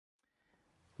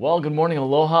Well, good morning,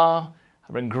 aloha.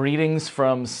 I bring greetings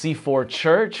from C4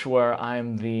 Church, where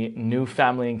I'm the new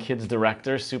family and kids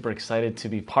director. Super excited to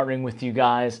be partnering with you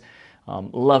guys,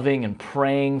 loving and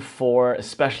praying for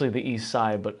especially the East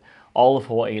Side, but all of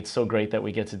Hawaii. It's so great that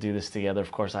we get to do this together.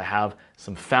 Of course, I have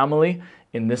some family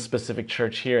in this specific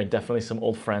church here and definitely some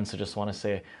old friends. So just want to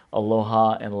say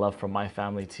aloha and love from my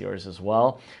family to yours as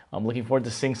well. I'm looking forward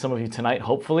to seeing some of you tonight,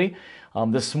 hopefully.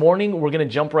 This morning, we're going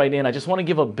to jump right in. I just want to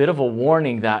give a bit of a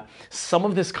warning that some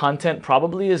of this content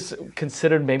probably is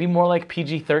considered maybe more like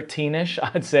PG-13-ish,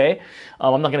 I'd say.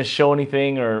 I'm not going to show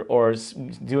anything or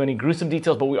do any gruesome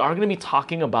details, but we are going to be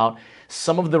talking about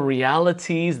some of the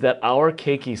realities that our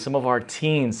keiki, some of our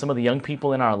teens, some of the young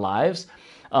people in our lives,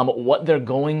 what they're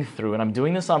going through. And I'm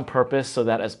doing this on purpose so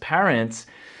that as parents,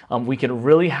 we can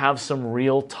really have some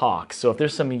real talk. So if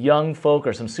there's some young folk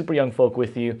or some super young folk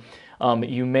with you,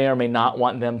 you may or may not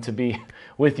want them to be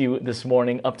with you this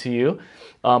morning, up to you.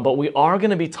 But we are going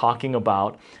to be talking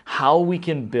about how we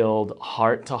can build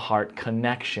heart-to-heart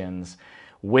connections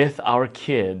with our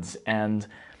kids and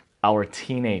our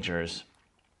teenagers.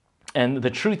 And the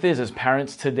truth is, as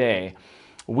parents today,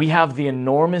 we have the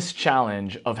enormous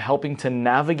challenge of helping to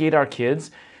navigate our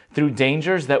kids through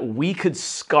dangers that we could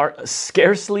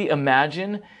scarcely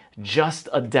imagine just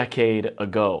a decade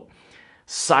ago.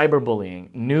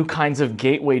 Cyberbullying, new kinds of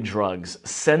gateway drugs,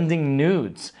 sending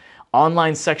nudes,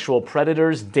 online sexual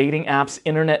predators, dating apps,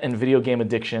 internet and video game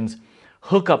addictions,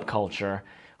 hookup culture,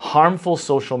 harmful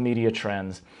social media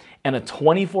trends, and a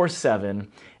 24/7,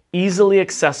 easily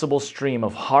accessible stream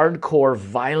of hardcore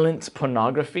violent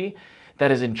pornography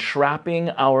that is entrapping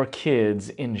our kids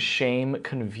in shame,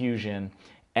 confusion,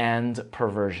 and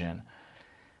perversion.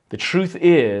 The truth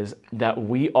is that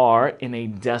we are in a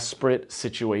desperate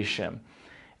situation.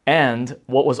 And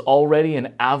what was already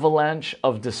an avalanche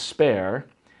of despair,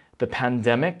 the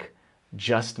pandemic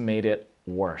just made it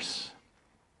worse.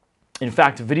 In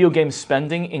fact, video game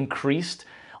spending increased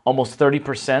almost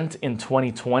 30% in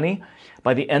 2020.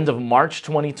 By the end of March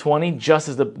 2020, just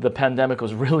as the pandemic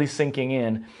was really sinking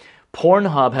in,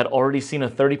 Pornhub had already seen a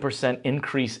 30%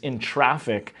 increase in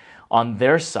traffic on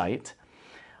their site.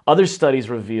 Other studies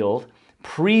revealed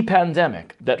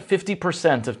pre-pandemic that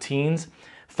 50% of teens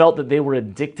felt that they were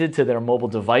addicted to their mobile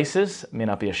devices. It may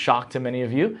not be a shock to many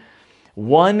of you.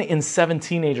 1 in 7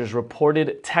 teenagers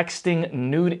reported texting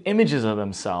nude images of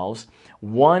themselves.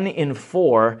 1 in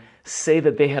 4 say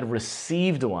that they had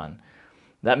received one.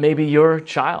 That may be your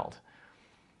child.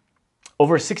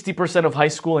 Over 60% of high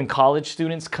school and college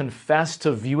students confess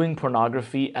to viewing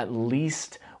pornography at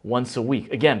least once a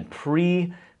week. Again,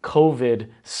 pre-COVID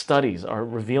studies are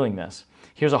revealing this.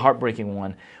 Here's a heartbreaking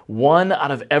one. 1 out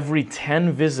of every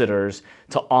 10 visitors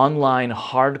to online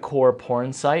hardcore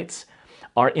porn sites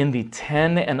are in the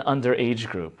 10 and under age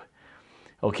group.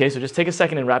 Okay, so just take a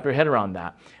second and wrap your head around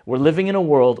that. We're living in a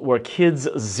world where kids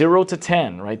 0 to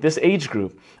 10, right, this age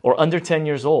group, or under 10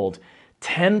 years old,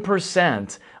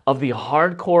 10% of the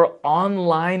hardcore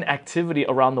online activity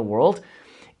around the world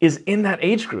is in that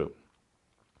age group.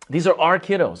 These are our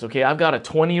kiddos, okay? I've got a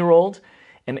 20-year-old,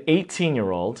 an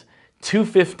 18-year-old, 2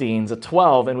 15s, a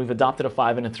 12, and we've adopted a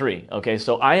 5 and a 3. Okay,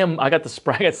 so I got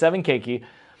 7 keiki,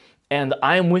 and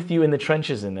I am with you in the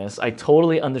trenches in this. I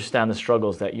totally understand the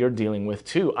struggles that you're dealing with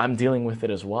too. I'm dealing with it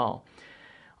as well.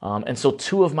 And so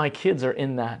 2 of my kids are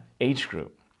in that age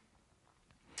group.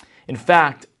 In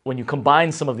fact, when you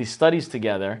combine some of these studies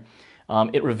together,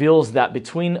 it reveals that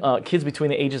between kids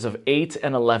between the ages of 8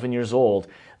 and 11 years old,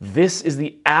 this is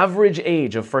the average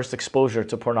age of first exposure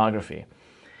to pornography.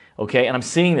 Okay, and I'm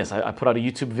seeing this. I put out a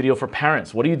YouTube video for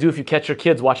parents. What do you do if you catch your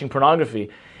kids watching pornography?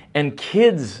 And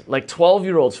kids, like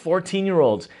 12-year-olds,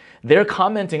 14-year-olds, they're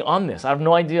commenting on this. I have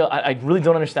no idea. I really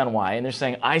don't understand why. And they're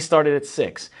saying, I started at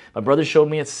 6. My brother showed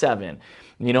me at 7.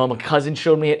 You know, my cousin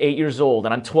showed me at 8 years old,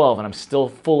 and I'm 12, and I'm still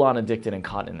full-on addicted and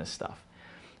caught in this stuff.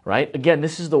 Right? Again,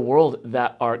 this is the world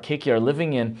that our keiki are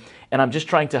living in, and I'm just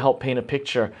trying to help paint a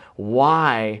picture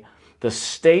why the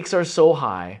stakes are so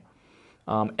high.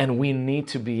 And we need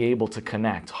to be able to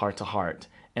connect heart to heart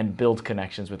and build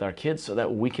connections with our kids so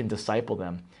that we can disciple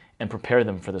them and prepare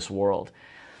them for this world.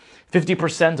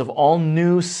 50% of all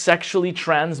new sexually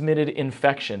transmitted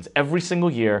infections every single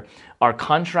year are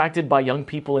contracted by young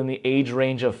people in the age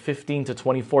range of 15 to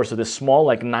 24. So this small,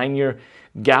 like 9-year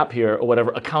gap here or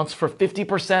whatever accounts for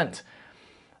 50%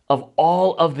 of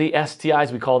all of the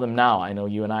STIs we call them now. I know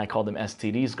you and I called them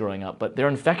STDs growing up, but they're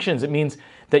infections. It means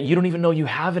that you don't even know you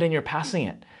have it and you're passing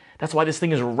it. That's why this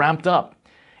thing is ramped up.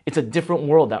 It's a different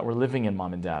world that we're living in,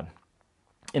 mom and dad.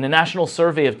 In a national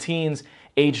survey of teens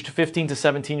aged 15 to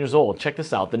 17 years old, check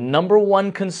this out, the number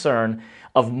one concern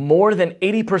of more than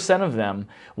 80% of them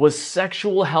was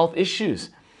sexual health issues.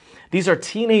 These are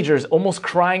teenagers almost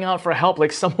crying out for help,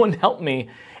 like someone help me,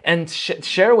 and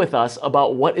share with us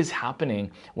about what is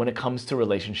happening when it comes to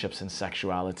relationships and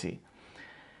sexuality.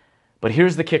 But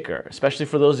here's the kicker, especially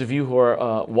for those of you who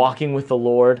are walking with the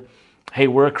Lord. Hey,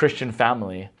 we're a Christian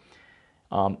family.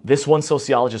 This one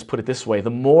sociologist put it this way: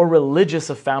 the more religious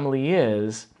a family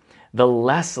is, the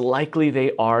less likely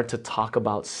they are to talk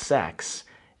about sex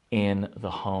in the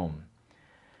home.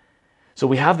 So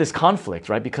we have this conflict,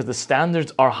 right? Because the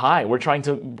standards are high. We're trying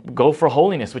to go for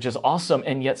holiness, which is awesome.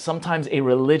 And yet sometimes a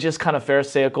religious kind of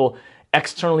pharisaical,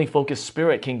 externally focused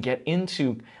spirit can get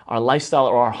into our lifestyle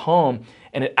or our home,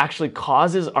 and it actually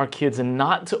causes our kids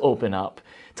not to open up,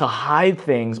 to hide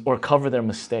things or cover their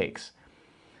mistakes.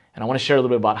 And I want to share a little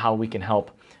bit about how we can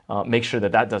help make sure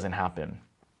that that doesn't happen.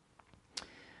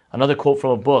 Another quote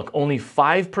from a book: only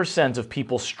 5% of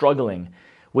people struggling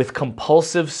with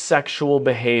compulsive sexual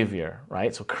behavior,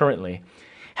 right? So currently,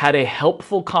 had a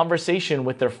helpful conversation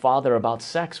with their father about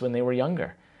sex when they were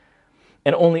younger.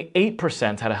 And only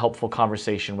 8% had a helpful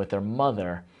conversation with their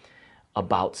mother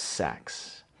about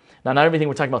sex. Now, not everything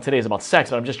we're talking about today is about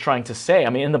sex, but I'm just trying to say,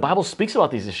 and the Bible speaks about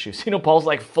these issues. Paul's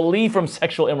like, flee from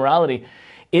sexual immorality.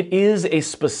 It is a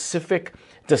specific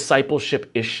discipleship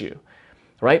issue.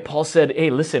 Right? Paul said, hey,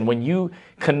 listen, when you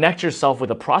connect yourself with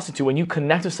a prostitute, when you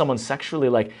connect with someone sexually,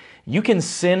 like, you can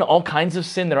sin all kinds of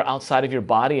sin that are outside of your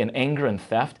body, and anger and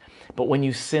theft. But when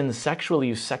you sin sexually,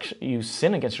 you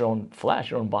sin against your own flesh,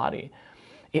 your own body.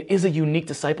 It is a unique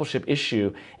discipleship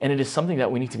issue, and it is something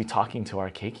that we need to be talking to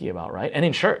our keiki about, right? And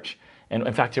in church. And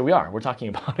in fact, here we are. We're talking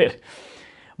about it.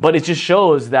 But it just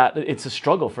shows that it's a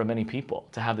struggle for many people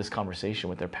to have this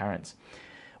conversation with their parents.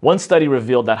 One study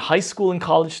revealed that high school and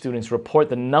college students report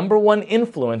the number one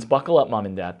influence, buckle up, mom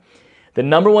and dad, the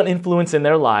number one influence in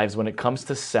their lives when it comes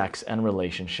to sex and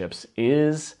relationships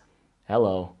is,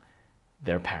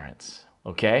 their parents,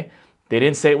 okay? They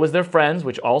didn't say it was their friends,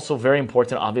 which also very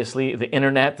important, obviously. The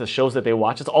internet, the shows that they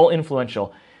watch, it's all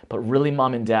influential. But really,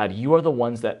 mom and dad, you are the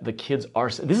ones that the kids are,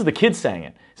 this is the kids saying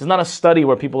it. This is not a study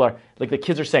where people are, like the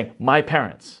kids are saying, my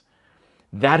parents.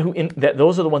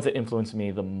 Those are the ones that influence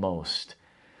me the most.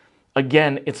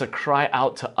 Again, it's a cry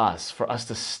out to us for us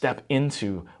to step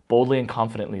into boldly and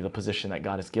confidently the position that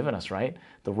God has given us, right?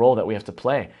 The role that we have to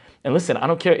play. And listen, I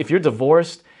don't care if you're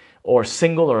divorced or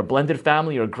single or a blended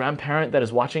family or a grandparent that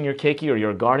is watching your keiki, or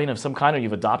you're a guardian of some kind, or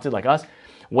you've adopted like us.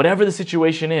 Whatever the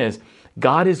situation is,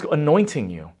 God is anointing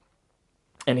you.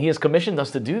 And He has commissioned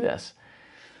us to do this.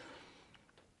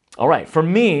 All right, for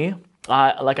me,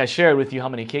 like I shared with you how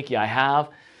many keiki I have,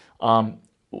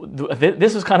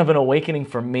 this was kind of an awakening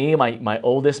for me. My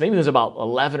oldest, maybe he was about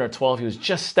 11 or 12, he was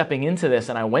just stepping into this,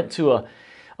 and I went to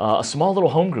a small little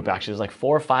home group, actually. It was like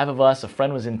 4 or 5 of us. A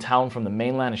friend was in town from the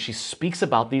mainland, and she speaks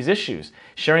about these issues,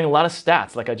 sharing a lot of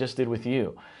stats like I just did with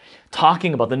you,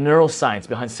 talking about the neuroscience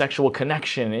behind sexual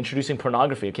connection, introducing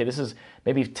pornography. Okay, this is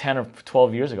maybe 10 or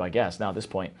 12 years ago, I guess, now at this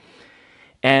point.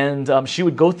 And she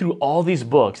would go through all these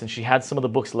books, and she had some of the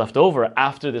books left over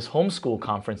after this homeschool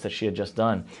conference that she had just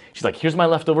done. She's like, here's my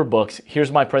leftover books,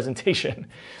 here's my presentation.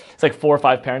 It's like 4 or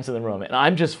 5 parents in the room, and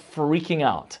I'm just freaking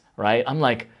out, right? I'm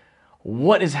like,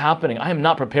 what is happening? I am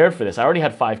not prepared for this. I already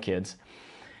had 5 kids,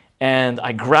 and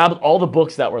I grabbed all the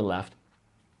books that were left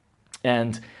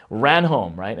and ran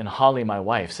home, right? And Holly, my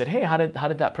wife, said, hey, how did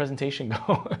that presentation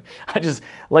go? I just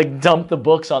like dumped the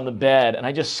books on the bed, and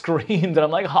I just screamed, and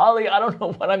I'm like, Holly, I don't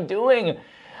know what I'm doing.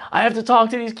 I have to talk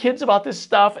to these kids about this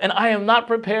stuff, and I am not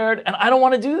prepared, and I don't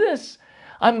want to do this.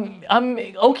 I'm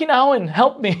Okinawan,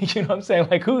 help me. You know what I'm saying?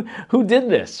 Like, who did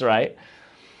this, right?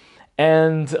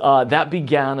 And that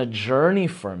began a journey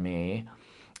for me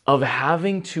of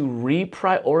having to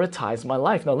reprioritize my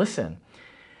life. Now listen,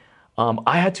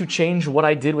 I had to change what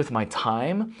I did with my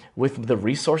time, with the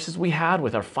resources we had,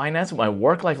 with our finances, my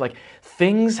work life. Like,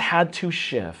 things had to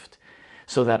shift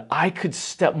so that I could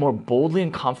step more boldly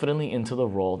and confidently into the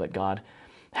role that God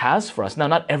has for us. Now,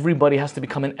 not everybody has to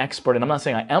become an expert, and I'm not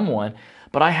saying I am one,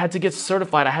 but I had to get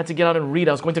certified. I had to get out and read.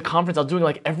 I was going to conference. I was doing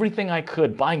like everything I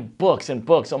could, buying books and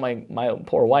books. Oh, my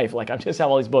poor wife. Like, I just have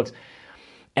all these books.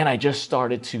 And I just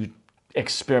started to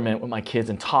experiment with my kids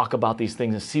and talk about these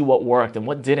things and see what worked and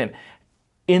what didn't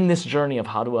in this journey of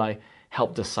how do I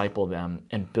help disciple them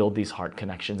and build these heart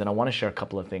connections. And I want to share a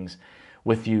couple of things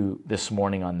with you this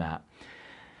morning on that.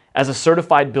 As a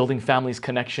certified Building Families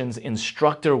Connections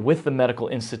instructor with the Medical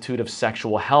Institute of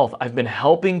Sexual Health, I've been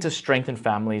helping to strengthen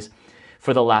families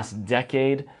for the last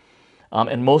decade.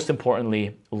 And most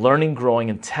importantly, learning, growing,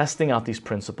 and testing out these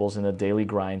principles in the daily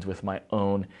grind with my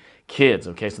own kids,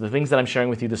 okay? So the things that I'm sharing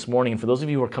with you this morning, and for those of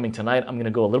you who are coming tonight, I'm gonna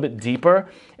go a little bit deeper,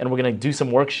 and we're gonna do some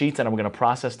worksheets, and we're gonna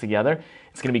process together.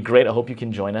 It's gonna be great. I hope you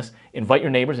can join us. Invite your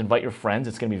neighbors, invite your friends.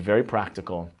 It's gonna be very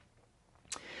practical.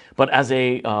 But as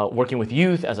a working with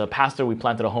youth, as a pastor, we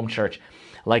planted a home church.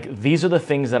 Like, these are the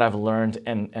things that I've learned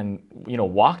and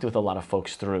walked with a lot of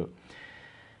folks through.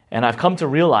 And I've come to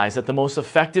realize that the most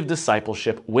effective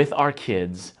discipleship with our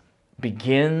kids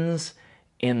begins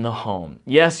in the home.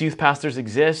 Yes, youth pastors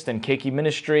exist and Keiki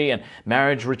ministry and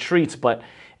marriage retreats, but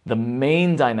the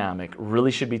main dynamic really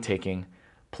should be taking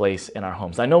place in our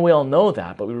homes. I know we all know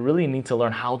that, but we really need to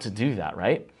learn how to do that,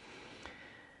 right?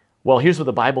 Well, here's what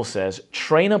the Bible says.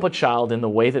 Train up a child in the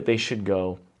way that they should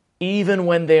go. Even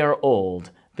when they are old,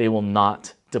 they will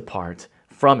not depart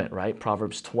from it, right?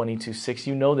 Proverbs 22:6.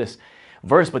 You know this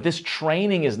verse, but this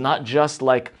training is not just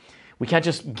like, we can't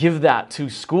just give that to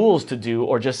schools to do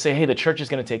or just say, hey, the church is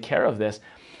going to take care of this.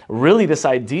 Really, this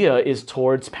idea is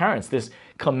towards parents. This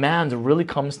command really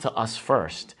comes to us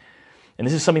first. And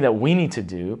this is something that we need to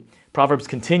do. Proverbs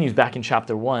continues back in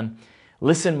chapter 1.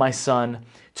 Listen, my son,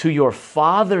 to your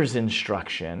father's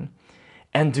instruction,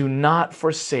 and do not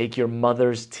forsake your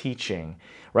mother's teaching.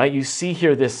 Right? You see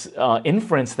here this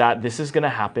inference that this is going to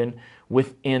happen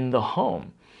within the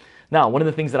home. Now, one of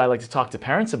the things that I like to talk to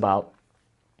parents about,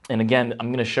 and again, I'm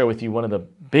going to share with you one of the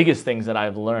biggest things that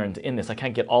I've learned in this. I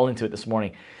can't get all into it this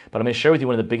morning, but I'm going to share with you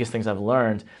one of the biggest things I've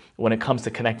learned when it comes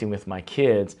to connecting with my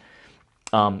kids.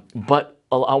 But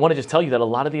I want to just tell you that a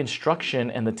lot of the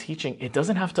instruction and the teaching, it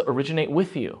doesn't have to originate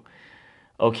with you.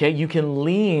 Okay? You can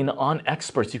lean on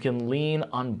experts. You can lean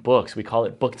on books. We call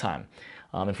it book time.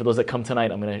 And for those that come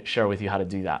tonight, I'm going to share with you how to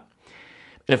do that.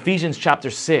 In Ephesians chapter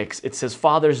 6, it says,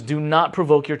 fathers, do not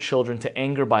provoke your children to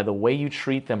anger by the way you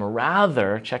treat them.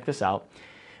 Rather, check this out,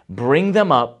 bring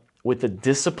them up with the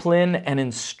discipline and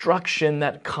instruction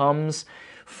that comes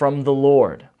from the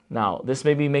Lord. Now, this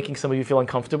may be making some of you feel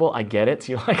uncomfortable. I get it.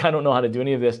 You're like, I don't know how to do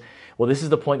any of this. Well, this is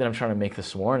the point that I'm trying to make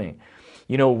this morning.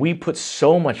 You know, we put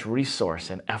so much resource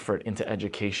and effort into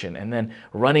education and then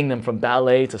running them from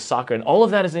ballet to soccer, and all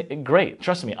of that is great.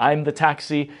 Trust me, I'm the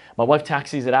taxi. My wife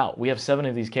taxis it out. We have 7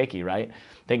 of these Keiki, right?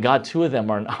 Thank God 2 of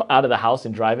them are out of the house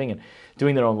and driving and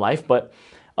doing their own life, but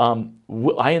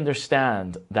I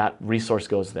understand that resource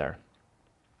goes there.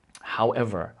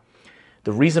 However,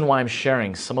 the reason why I'm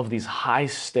sharing some of these high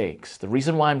stakes, the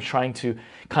reason why I'm trying to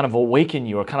kind of awaken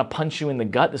you or kind of punch you in the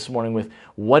gut this morning with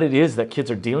what it is that kids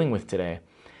are dealing with today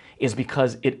is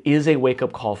because it is a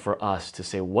wake-up call for us to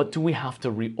say, what do we have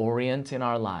to reorient in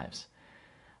our lives?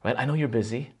 Right? I know you're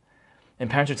busy, and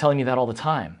parents are telling me that all the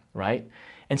time, right?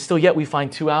 And still yet we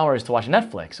find 2 hours to watch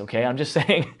Netflix, okay? I'm just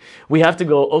saying we have to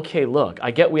go, okay, look, I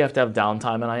get we have to have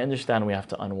downtime, and I understand we have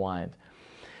to unwind.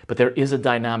 But there is a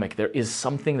dynamic. There is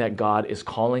something that God is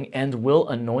calling and will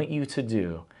anoint you to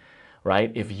do,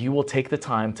 right? If you will take the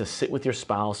time to sit with your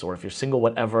spouse, or if you're single,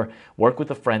 whatever, work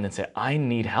with a friend and say, I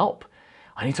need help.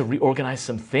 I need to reorganize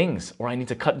some things, or I need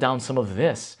to cut down some of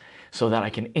this so that I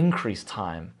can increase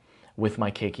time with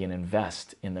my Keiki and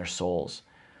invest in their souls.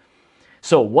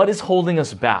 So what is holding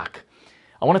us back?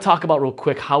 I want to talk about real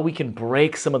quick how we can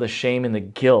break some of the shame and the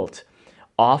guilt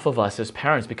off of us as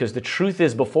parents, because the truth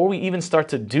is, before we even start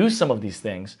to do some of these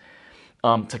things,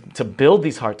 to build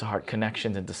these heart-to-heart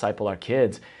connections and disciple our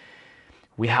kids,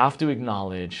 we have to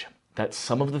acknowledge that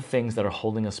some of the things that are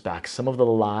holding us back, some of the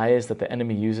lies that the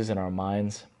enemy uses in our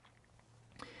minds,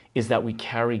 is that we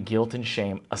carry guilt and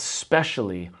shame,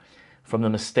 especially from the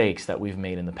mistakes that we've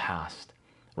made in the past,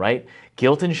 right?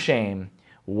 Guilt and shame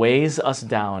weighs us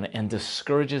down and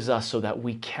discourages us so that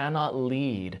we cannot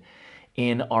lead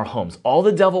in our homes. All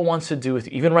the devil wants to do with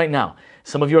you, even right now,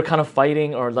 some of you are kind of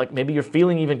fighting, or like maybe you're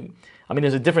feeling even,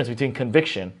 there's a difference between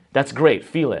conviction. That's great,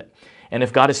 feel it. And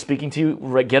if God is speaking to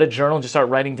you, get a journal and just start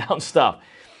writing down stuff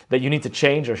that you need to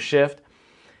change or shift.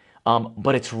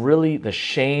 But it's really the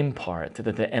shame part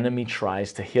that the enemy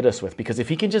tries to hit us with, because if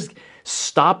he can just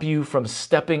stop you from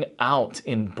stepping out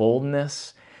in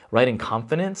boldness, right, in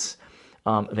confidence,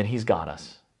 then he's got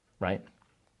us, right?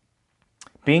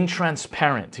 Being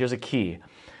transparent, here's a key.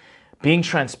 Being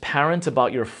transparent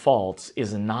about your faults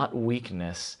is not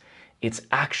weakness, it's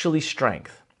actually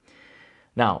strength.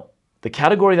 Now, the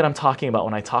category that I'm talking about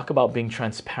when I talk about being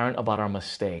transparent about our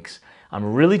mistakes,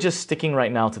 I'm really just sticking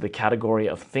right now to the category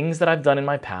of things that I've done in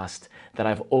my past that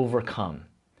I've overcome,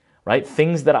 right?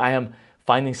 Things that I am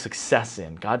finding success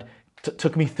in. God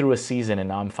took me through a season and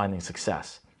now I'm finding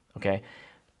success, okay?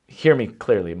 Hear me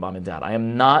clearly, mom and dad. I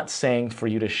am not saying for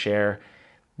you to share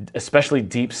especially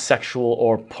deep sexual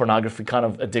or pornography kind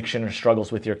of addiction or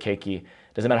struggles with your Keiki.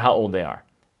 Doesn't matter how old they are.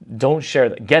 Don't share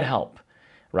that. Get help,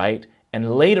 right?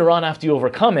 And later on, after you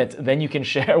overcome it, then you can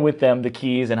share with them the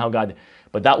keys and how God,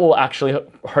 but that will actually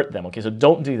hurt them. Okay, so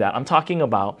don't do that. I'm talking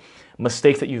about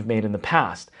mistakes that you've made in the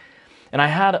past. And I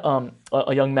had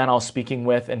a young man I was speaking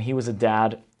with, and he was a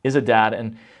dad,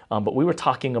 and but we were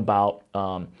talking about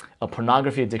a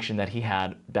pornography addiction that he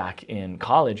had back in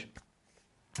college.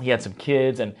 He had some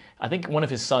kids, and I think one of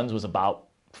his sons was about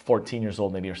 14 years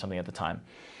old maybe or something at the time.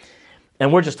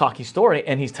 And we're just talking story,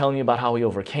 and he's telling me about how he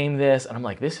overcame this. And I'm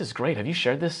like, this is great. Have you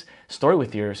shared this story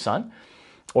with your son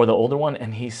or the older one?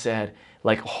 And he said,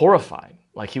 like, horrified.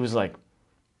 Like, he was like,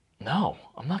 no,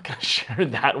 I'm not going to share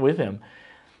that with him.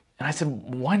 And I said,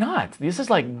 why not? This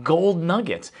is like gold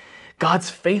nuggets.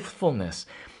 God's faithfulness.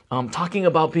 Talking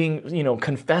about being,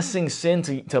 confessing sin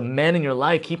to men in your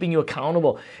life, keeping you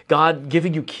accountable. God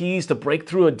giving you keys to break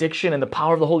through addiction and the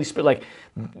power of the Holy Spirit. Like,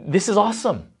 this is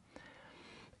awesome.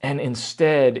 And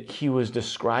instead, he was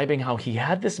describing how he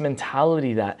had this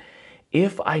mentality that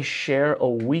if I share a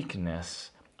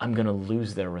weakness, I'm going to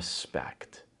lose their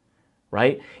respect,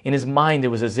 right? In his mind, it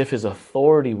was as if his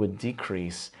authority would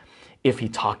decrease if he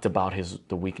talked about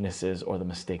the weaknesses or the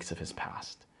mistakes of his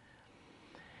past.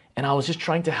 And I was just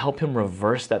trying to help him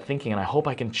reverse that thinking, and I hope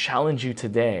I can challenge you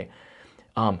today.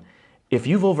 If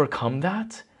you've overcome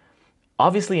that,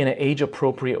 obviously in an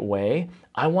age-appropriate way,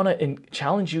 I want to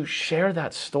challenge you, share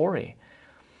that story.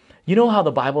 You know how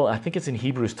the Bible, I think it's in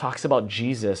Hebrews, talks about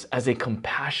Jesus as a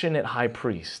compassionate high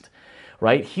priest,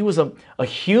 right? He was a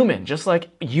human, just like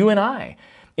you and I,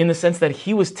 in the sense that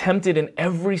he was tempted in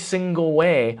every single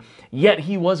way, yet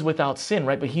he was without sin,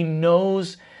 right? But he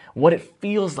knows what it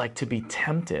feels like to be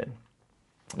tempted.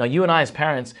 Now, you and I as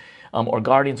parents or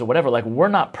guardians or whatever, like, we're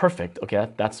not perfect, okay?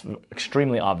 That's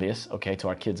extremely obvious, okay, to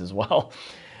our kids as well.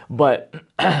 But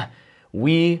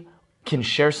we can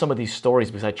share some of these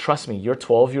stories because trust me, your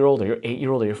 12-year-old or your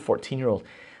 8-year-old or your 14-year-old,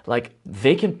 like,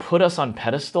 they can put us on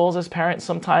pedestals as parents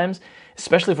sometimes,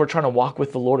 especially if we're trying to walk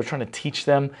with the Lord or trying to teach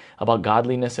them about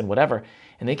godliness and whatever.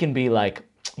 And they can be like,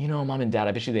 Mom and Dad,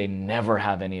 I bet you they never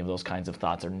have any of those kinds of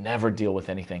thoughts or never deal with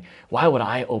anything. Why would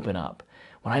I open up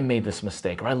when I made this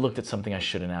mistake or I looked at something I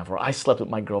shouldn't have or I slept with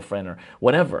my girlfriend or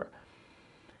whatever?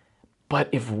 But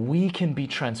if we can be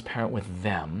transparent with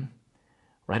them,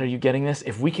 right? Are you getting this?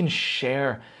 If we can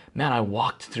share, man, I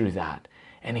walked through that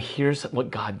and here's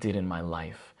what God did in my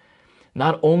life.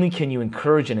 Not only can you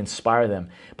encourage and inspire them,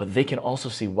 but they can also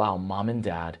see, wow, Mom and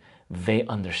Dad, they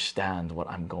understand what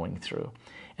I'm going through.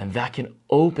 And that can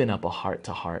open up a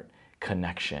heart-to-heart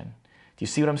connection. Do you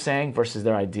see what I'm saying? Versus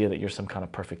their idea that you're some kind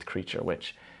of perfect creature,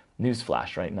 which,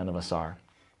 newsflash, right? None of us are.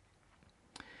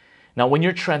 Now, when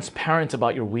you're transparent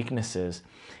about your weaknesses,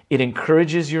 it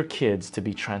encourages your kids to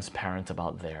be transparent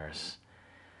about theirs.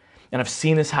 And I've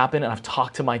seen this happen, and I've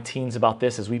talked to my teens about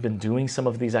this as we've been doing some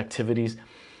of these activities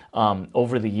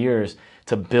over the years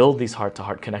to build these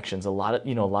heart-to-heart connections. A lot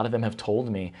of them have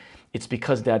told me, it's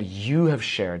because, Dad, you have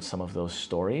shared some of those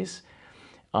stories,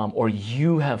 or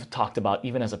you have talked about,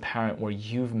 even as a parent, where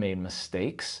you've made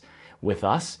mistakes with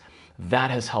us. That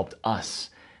has helped us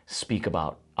speak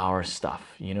about our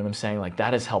stuff. You know what I'm saying? Like,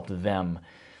 that has helped them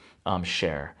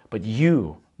share. But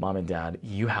you, Mom and Dad,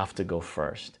 you have to go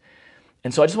first.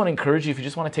 And so I just want to encourage you, if you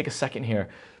just want to take a second here,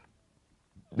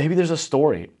 maybe there's a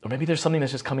story, or maybe there's something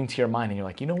that's just coming to your mind, and you're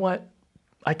like, you know what?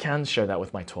 I can share that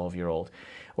with my 12-year-old.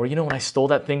 Or, when I stole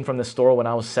that thing from the store when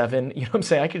I was 7, you know what I'm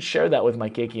saying? I could share that with my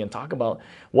keiki and talk about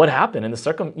what happened and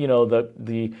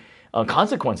the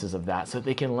consequences of that so that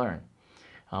they can learn.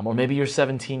 Or maybe you're a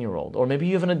 17-year-old, or maybe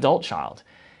you have an adult child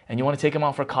and you want to take them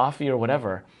out for coffee or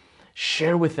whatever.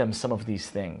 Share with them some of these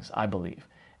things, I believe,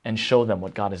 and show them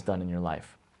what God has done in your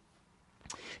life.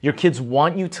 Your kids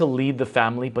want you to lead the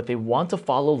family, but they want to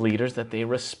follow leaders that they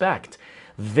respect.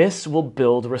 This will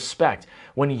build respect.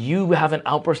 When you have an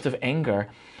outburst of anger,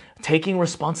 taking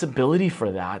responsibility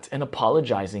for that and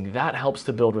apologizing, that helps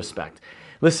to build respect.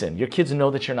 Listen, your kids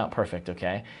know that you're not perfect,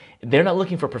 okay? They're not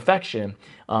looking for perfection.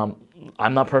 I'm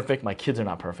not perfect. My kids are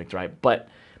not perfect, right? But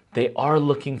they are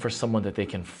looking for someone that they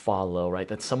can follow, right?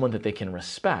 That's someone that they can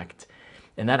respect.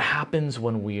 And that happens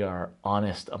when we are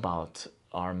honest about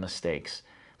our mistakes.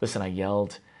 Listen, I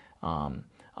yelled.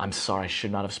 I'm sorry, I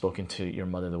should not have spoken to your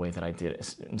mother the way that I did,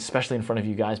 especially in front of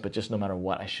you guys, but just no matter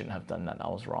what, I shouldn't have done that. I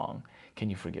was wrong. Can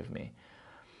you forgive me?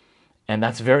 And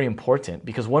that's very important,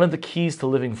 because one of the keys to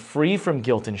living free from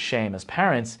guilt and shame as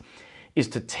parents is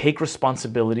to take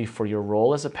responsibility for your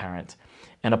role as a parent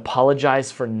and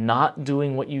apologize for not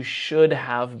doing what you should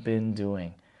have been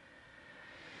doing.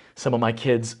 Some of my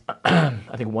kids, I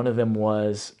think one of them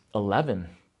was 11,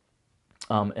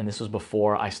 and this was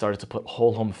before I started to put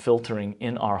whole home filtering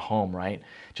in our home, right?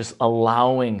 Just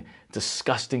allowing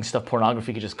disgusting stuff,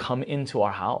 pornography could just come into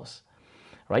our house,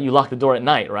 right? You lock the door at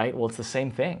night, right? Well, it's the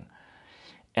same thing.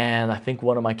 And I think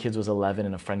one of my kids was 11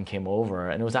 and a friend came over,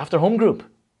 and it was after home group,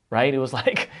 right? It was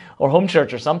like, or home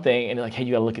church or something. And like, hey,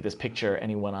 you gotta look at this picture. And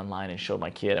he went online and showed my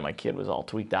kid, and my kid was all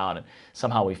tweaked out. And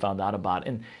somehow we found out about it.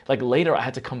 And like later I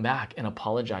had to come back and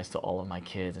apologize to all of my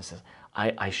kids and says,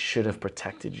 I should have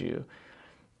protected you.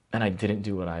 And I didn't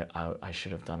do what I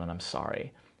should have done. And I'm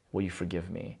sorry. Will you forgive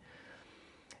me?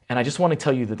 And I just want to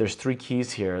tell you that there's 3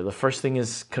 keys here. The first thing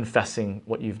is confessing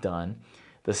what you've done.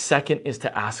 The second is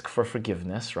to ask for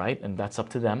forgiveness, right? And that's up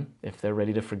to them. If they're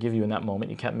ready to forgive you in that moment,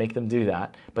 you can't make them do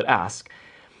that, but ask.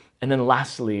 And then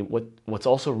lastly, what's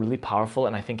also really powerful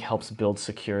and I think helps build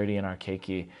security in our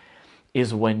keiki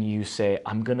is when you say,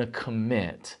 I'm going to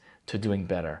commit to doing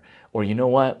better. Or you know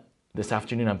what? This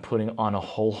afternoon, I'm putting on a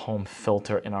whole home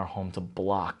filter in our home to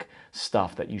block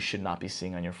stuff that you should not be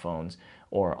seeing on your phones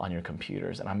or on your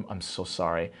computers. And I'm so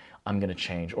sorry. I'm going to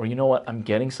change. Or you know what? I'm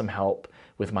getting some help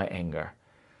with my anger.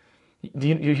 Do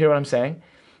you hear what I'm saying?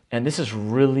 And this is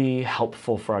really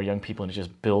helpful for our young people, and it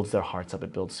just builds their hearts up.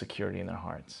 It builds security in their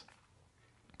hearts.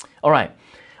 All right,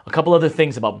 a couple other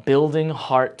things about building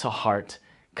heart-to-heart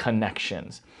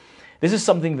connections. This is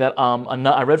something that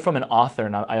I read from an author,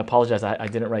 and I apologize, I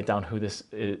didn't write down who this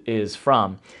is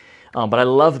from, but I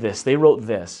love this. They wrote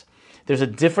this. There's a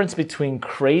difference between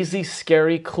crazy,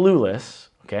 scary, clueless,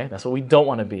 okay, that's what we don't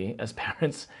want to be as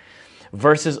parents,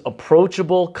 versus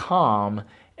approachable, calm,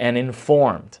 and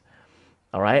informed.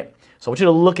 All right? So I want you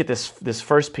to look at this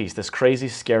first piece, this crazy,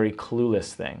 scary,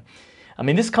 clueless thing. I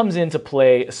mean, this comes into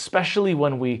play, especially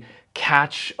when we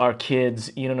catch our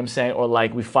kids, you know what I'm saying? Or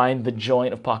like we find the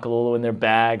joint of Pakalolo in their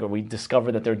bag, or we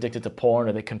discover that they're addicted to porn,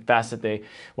 or they confess that they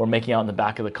were making out in the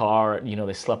back of the car, or, you know,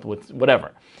 they slept with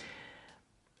whatever.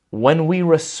 When we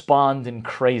respond in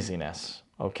craziness,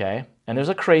 okay? And there's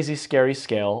a crazy, scary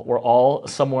scale. We're all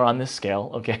somewhere on this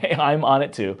scale, okay? I'm on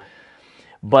it too.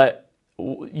 But,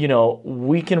 you know,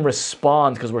 we can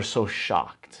respond because we're so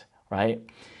shocked, right?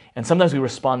 And sometimes we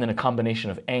respond in a combination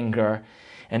of anger,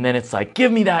 and then it's like,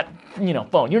 give me that, you know,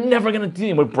 phone. You're never going to do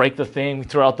it. We break the thing, we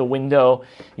throw out the window,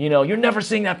 you know, you're never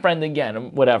seeing that friend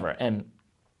again, whatever. And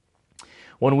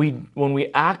when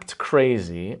we act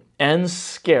crazy and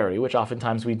scary, which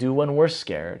oftentimes we do when we're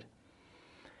scared,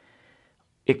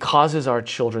 it causes our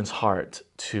children's heart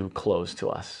to close to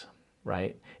us,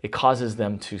 right? It causes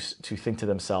them to think to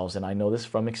themselves, and I know this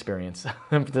from experience,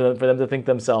 for them to think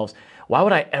themselves, why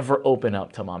would I ever open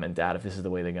up to mom and dad if this is the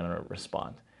way they're going to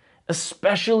respond?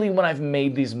 Especially when I've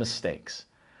made these mistakes,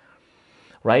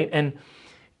 right? And,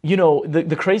 you know,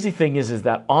 the crazy thing is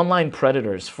that online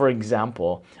predators, for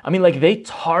example, I mean, like they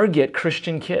target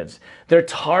Christian kids. They're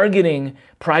targeting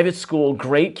private school,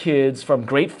 great kids from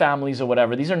great families or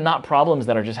whatever. These are not problems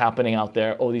that are just happening out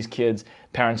there. Oh, these kids,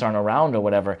 parents aren't around or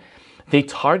whatever. They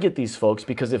target these folks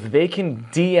because if they can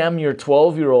DM your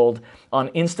 12-year-old on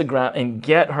Instagram and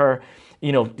get her,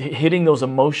 you know, hitting those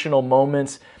emotional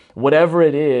moments, whatever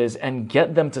it is, and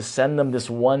get them to send them this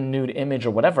one nude image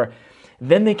or whatever,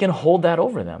 then they can hold that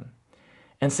over them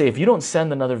and say, if you don't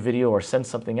send another video or send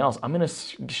something else, I'm going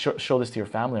to show this to your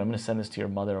family. I'm going to send this to your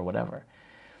mother or whatever.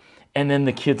 And then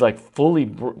the kids like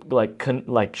fully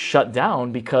like shut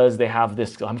down because they have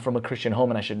this, I'm from a Christian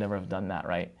home and I should never have done that,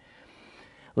 right?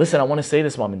 Listen, I want to say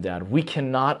this, mom and dad. We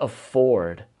cannot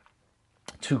afford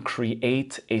to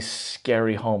create a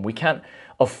scary home. We can't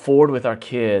afford with our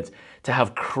kids to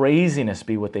have craziness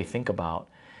be what they think about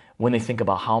when they think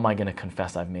about how am I going to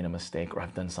confess I've made a mistake or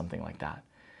I've done something like that.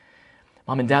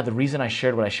 Mom and dad, the reason I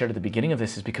shared what I shared at the beginning of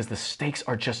this is because the stakes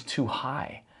are just too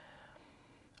high,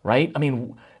 right? I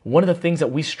mean, one of the things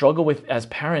that we struggle with as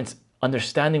parents,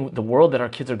 understanding the world that our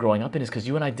kids are growing up in, is because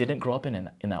you and I didn't grow up in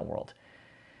that world.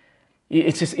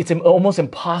 It's almost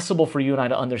impossible for you and I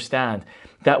to understand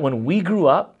that when we grew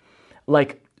up,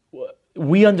 like,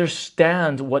 we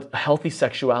understand what healthy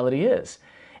sexuality is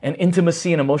and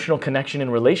intimacy and emotional connection in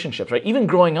relationships, right? Even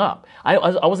growing up, I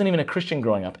wasn't even a Christian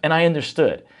growing up, and I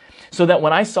understood. So that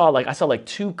when I saw like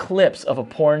 2 clips of a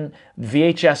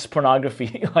VHS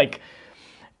pornography,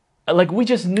 like we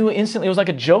just knew instantly. It was like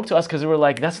a joke to us because we were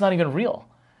like, that's not even real.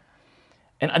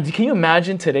 And can you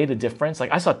imagine today the difference?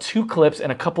 Like I saw 2 clips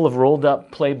and a couple of rolled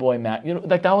up Playboy you know,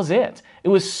 like that was it. It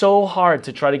was so hard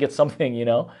to try to get something, you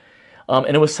know,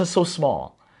 and it was so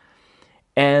small.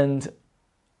 And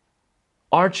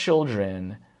our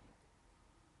children,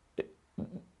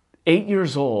 8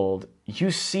 years old,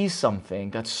 you see something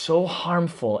that's so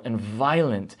harmful and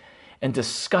violent and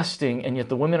disgusting, and yet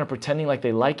the women are pretending like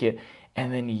they like it,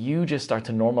 And then you just start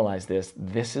to normalize this.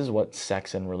 This is what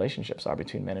sex and relationships are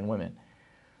between men and women.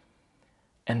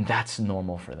 And that's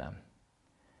normal for them.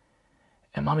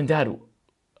 And mom and dad,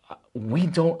 we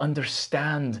don't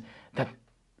understand that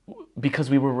because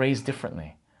we were raised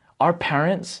differently. Our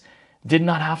parents did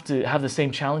not have to have the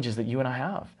same challenges that you and I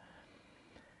have.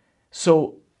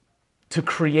 So to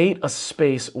create a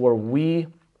space where we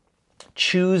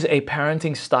choose a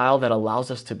parenting style that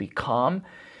allows us to be calm,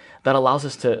 that allows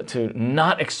us to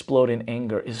not explode in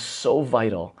anger is so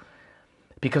vital,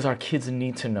 because our kids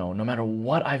need to know, no matter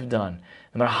what I've done,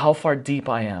 no matter how far deep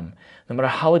I am, no matter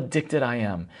how addicted I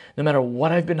am, no matter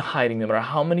what I've been hiding, no matter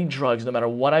how many drugs, no matter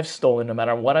what I've stolen, no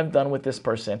matter what I've done with this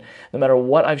person, no matter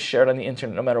what I've shared on the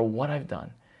internet, no matter what I've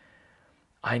done,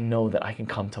 I know that I can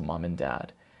come to mom and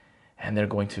dad and they're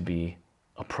going to be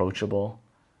approachable,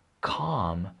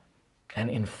 calm, and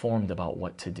informed about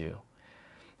what to do.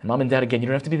 And mom and dad, again, you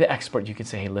don't have to be the expert. You can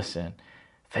say, hey, listen,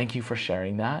 thank you for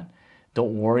sharing that.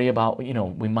 Don't worry about,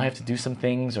 we might have to do some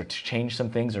things or to change some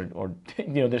things or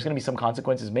there's going to be some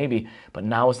consequences maybe, but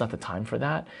now is not the time for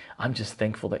that. I'm just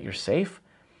thankful that you're safe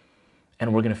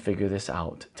and we're going to figure this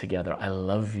out together. I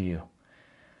love you.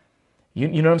 You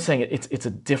know what I'm saying? It's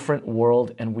a different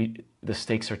world and the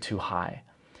stakes are too high.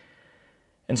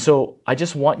 And so I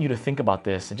just want you to think about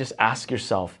this and just ask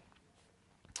yourself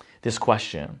this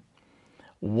question.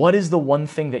 What is the one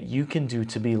thing that you can do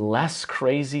to be less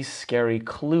crazy, scary,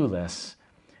 clueless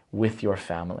with your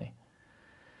family?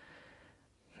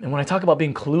 And when I talk about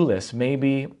being clueless,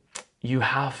 maybe you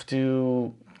have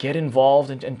to get involved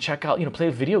and check out,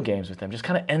 play video games with them. Just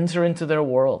kind of enter into their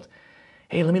world.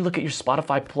 Hey, let me look at your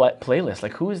Spotify playlist.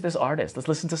 Like, who is this artist? Let's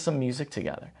listen to some music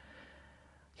together.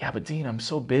 Yeah, but Dean, I'm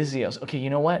so busy. Okay,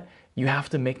 you know what? You have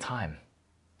to make time.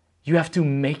 You have to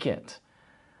make it.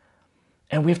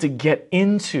 And we have to get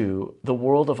into the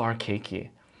world of our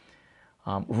keiki.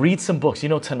 Read some books.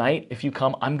 Tonight, if you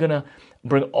come, I'm going to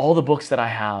bring all the books that I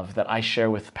have that I share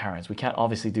with parents. We can't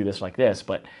obviously do this like this,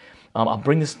 but I'll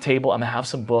bring this table. I'm going to have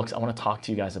some books. I want to talk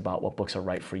to you guys about what books are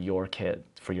right for your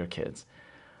kids.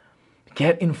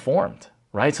 Get informed,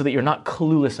 right? So that you're not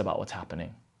clueless about what's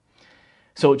happening.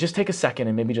 So just take a second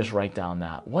and maybe just write down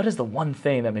that. What is the one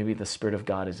thing that maybe the Spirit of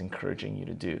God is encouraging you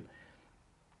to do?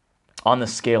 On the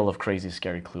scale of crazy,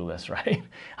 scary, clueless, right?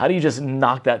 How do you just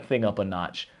knock that thing up a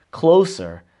notch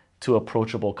closer to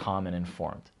approachable, calm, and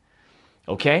informed?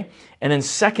 Okay? And then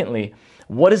secondly,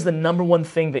 what is the number one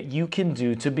thing that you can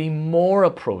do to be more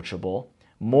approachable,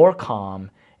 more calm,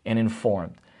 and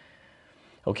informed?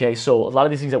 Okay, so a lot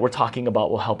of these things that we're talking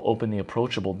about will help open the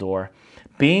approachable door.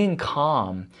 Being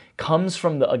calm comes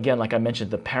from again, like I mentioned,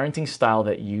 the parenting style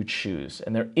that you choose.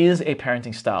 And there is a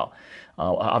parenting style.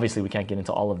 Obviously, we can't get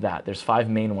into all of that. There's 5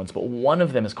 main ones, but one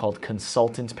of them is called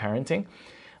consultant parenting.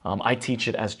 I teach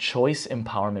it as choice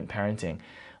empowerment parenting.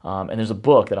 And there's a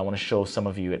book that I want to show some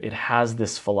of you. It has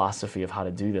this philosophy of how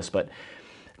to do this, but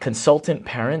consultant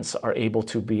parents are able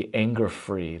to be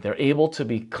anger-free. They're able to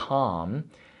be calm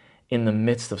in the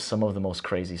midst of some of the most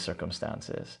crazy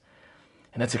circumstances.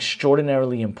 And that's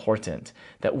extraordinarily important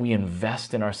that we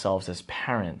invest in ourselves as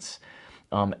parents,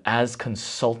 as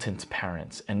consultant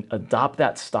parents, and adopt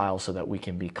that style so that we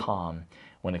can be calm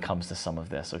when it comes to some of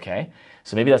this, okay?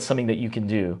 So maybe that's something that you can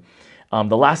do.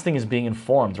 The last thing is being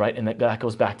informed, right? And that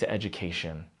goes back to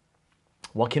education.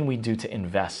 What can we do to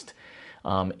invest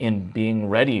in being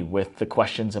ready with the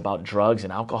questions about drugs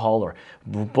and alcohol, or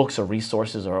books or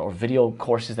resources or video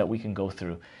courses that we can go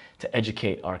through to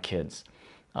educate our kids?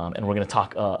 And we're going to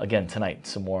talk again tonight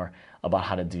some more about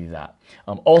how to do that.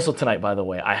 Also tonight, by the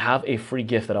way, I have a free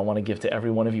gift that I want to give to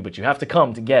every one of you, but you have to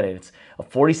come to get it. It's a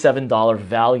 $47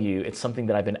 value. It's something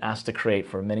that I've been asked to create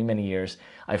for many, many years.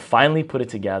 I finally put it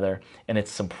together, and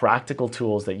it's some practical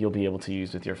tools that you'll be able to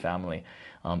use with your family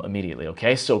immediately,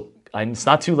 okay? So it's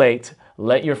not too late.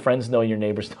 Let your friends know, your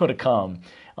neighbors know to come,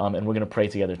 and we're going to pray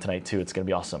together tonight too. It's going to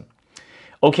be awesome.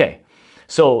 Okay.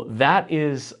 So that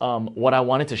is what I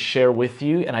wanted to share with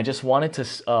you, and I just wanted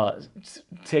to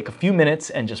take a few minutes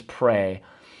and just pray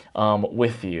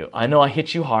with you. I know I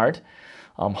hit you hard.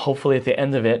 Hopefully at the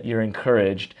end of it, you're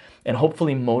encouraged and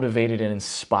hopefully motivated and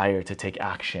inspired to take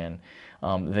action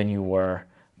than you were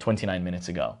 29 minutes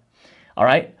ago. All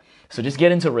right? So just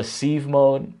get into receive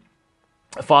mode.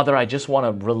 Father, I just want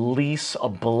to release a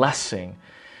blessing,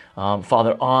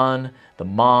 Father, on the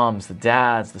moms, the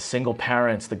dads, the single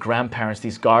parents, the grandparents,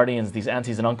 these guardians, these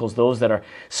aunties and uncles, those that are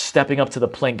stepping up to the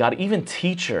plate, God, even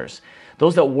teachers,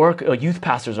 those that work, youth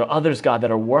pastors or others, God, that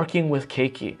are working with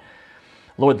keiki.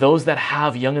 Lord, those that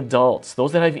have young adults,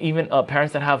 those that have even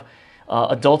parents that have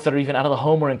adults that are even out of the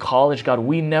home or in college, God,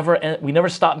 we never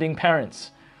stop being parents.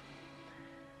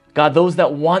 God, those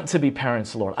that want to be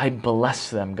parents, Lord, I bless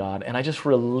them, God. And I just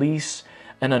release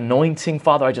an anointing,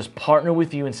 Father. I just partner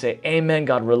with you and say, amen,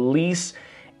 God. Release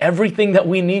everything that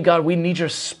we need, God. We need your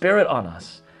Spirit on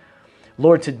us,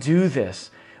 Lord, to do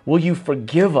this. Will you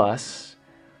forgive us,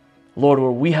 Lord,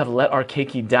 where we have let our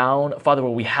keiki down, Father,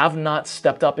 where we have not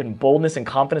stepped up in boldness and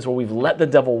confidence, where we've let the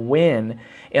devil win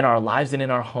in our lives and in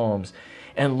our homes.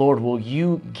 And Lord, will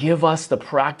you give us the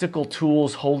practical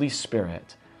tools, Holy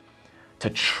Spirit, to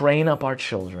train up our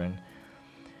children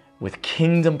with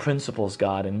kingdom principles,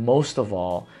 God, and most of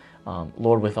all,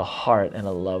 Lord, with a heart and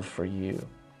a love for you.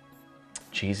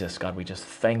 Jesus, God, we just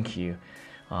thank you,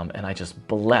 and I just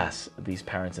bless these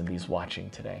parents and these watching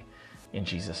today. In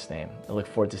Jesus' name. I look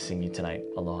forward to seeing you tonight.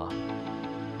 Aloha.